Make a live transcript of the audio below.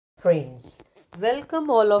Friends, welcome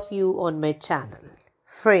all of you on my channel.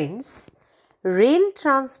 Friends, rail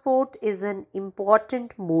transport is an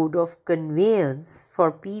important mode of conveyance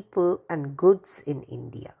for people and goods in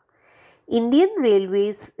India. Indian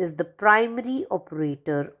Railways is the primary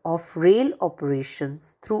operator of rail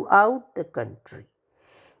operations throughout the country.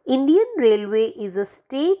 Indian Railway is a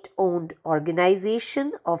state-owned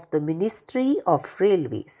organization of the Ministry of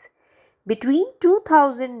Railways. Between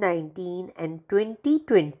 2019 and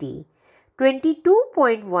 2020,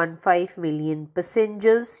 22.15 million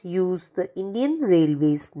passengers used the Indian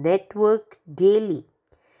Railways network daily.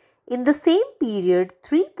 In the same period,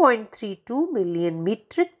 3.32 million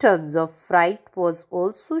metric tons of freight was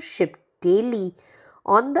also shipped daily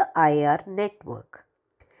on the IR network.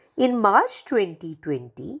 In March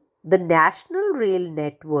 2020, the National Rail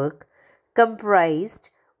Network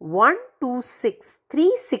comprised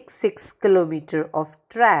 126,366 km of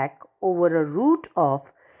track over a route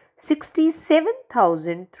of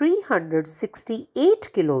 67,368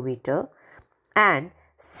 km and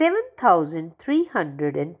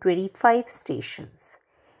 7,325 stations.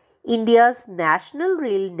 India's national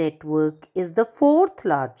rail network is the fourth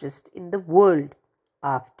largest in the world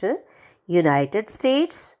after United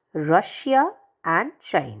States, Russia and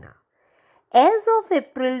China. As of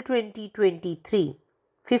April 2023,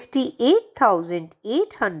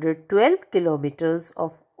 58,812 kilometers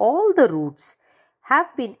of all the routes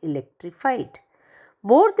have been electrified.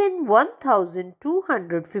 More than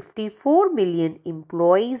 1,254 million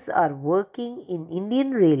employees are working in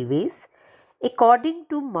Indian Railways, according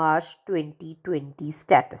to March 2020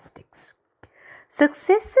 statistics.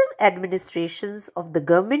 Successive administrations of the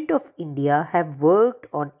Government of India have worked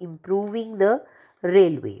on improving the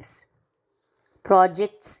railways.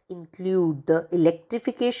 Projects include the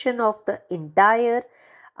electrification of the entire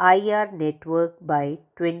IR network by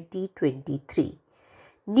 2023.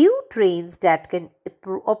 New trains that can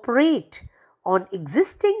operate on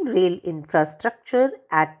existing rail infrastructure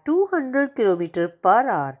at 200 km per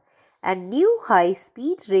hour and new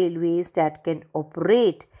high-speed railways that can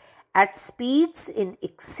operate at speeds in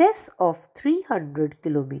excess of 300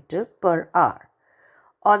 km per hour.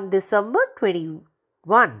 On December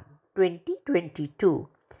 21, 2022,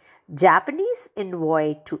 Japanese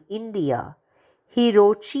envoy to India,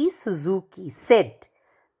 Hiroshi Suzuki, said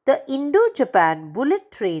the Indo-Japan bullet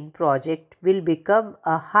train project will become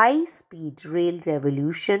a high-speed rail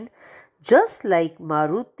revolution just like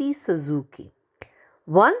Maruti Suzuki.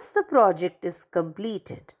 Once the project is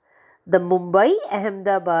completed, the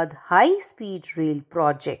Mumbai-Ahmedabad high-speed rail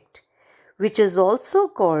project, which is also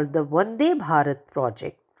called the Vande Bharat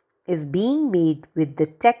project, is being made with the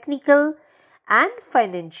technical and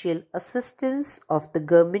financial assistance of the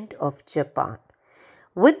government of Japan.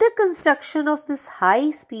 With the construction of this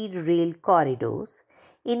high-speed rail corridors,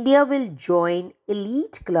 India will join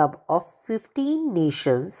elite club of 15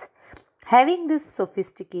 nations having this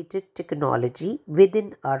sophisticated technology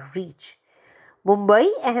within our reach.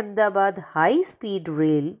 Mumbai-Ahmedabad high-speed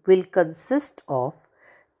rail will consist of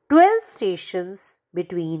 12 stations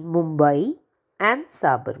between Mumbai and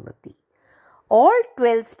Sabarmati. All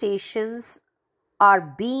 12 stations are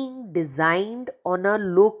being designed on a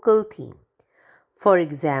local theme. For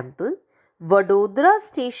example, Vadodara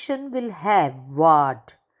station will have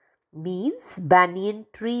Vad, means banyan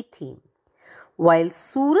tree theme, while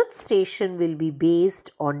Surat station will be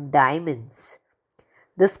based on diamonds.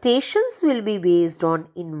 The stations will be based on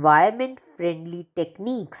environment-friendly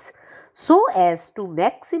techniques so as to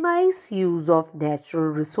maximize use of natural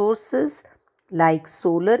resources like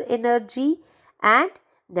solar energy and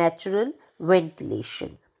natural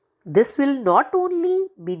ventilation. This will not only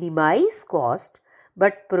minimize cost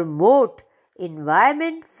but promote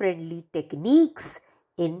environment-friendly techniques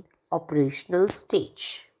in operational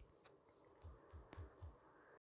stage.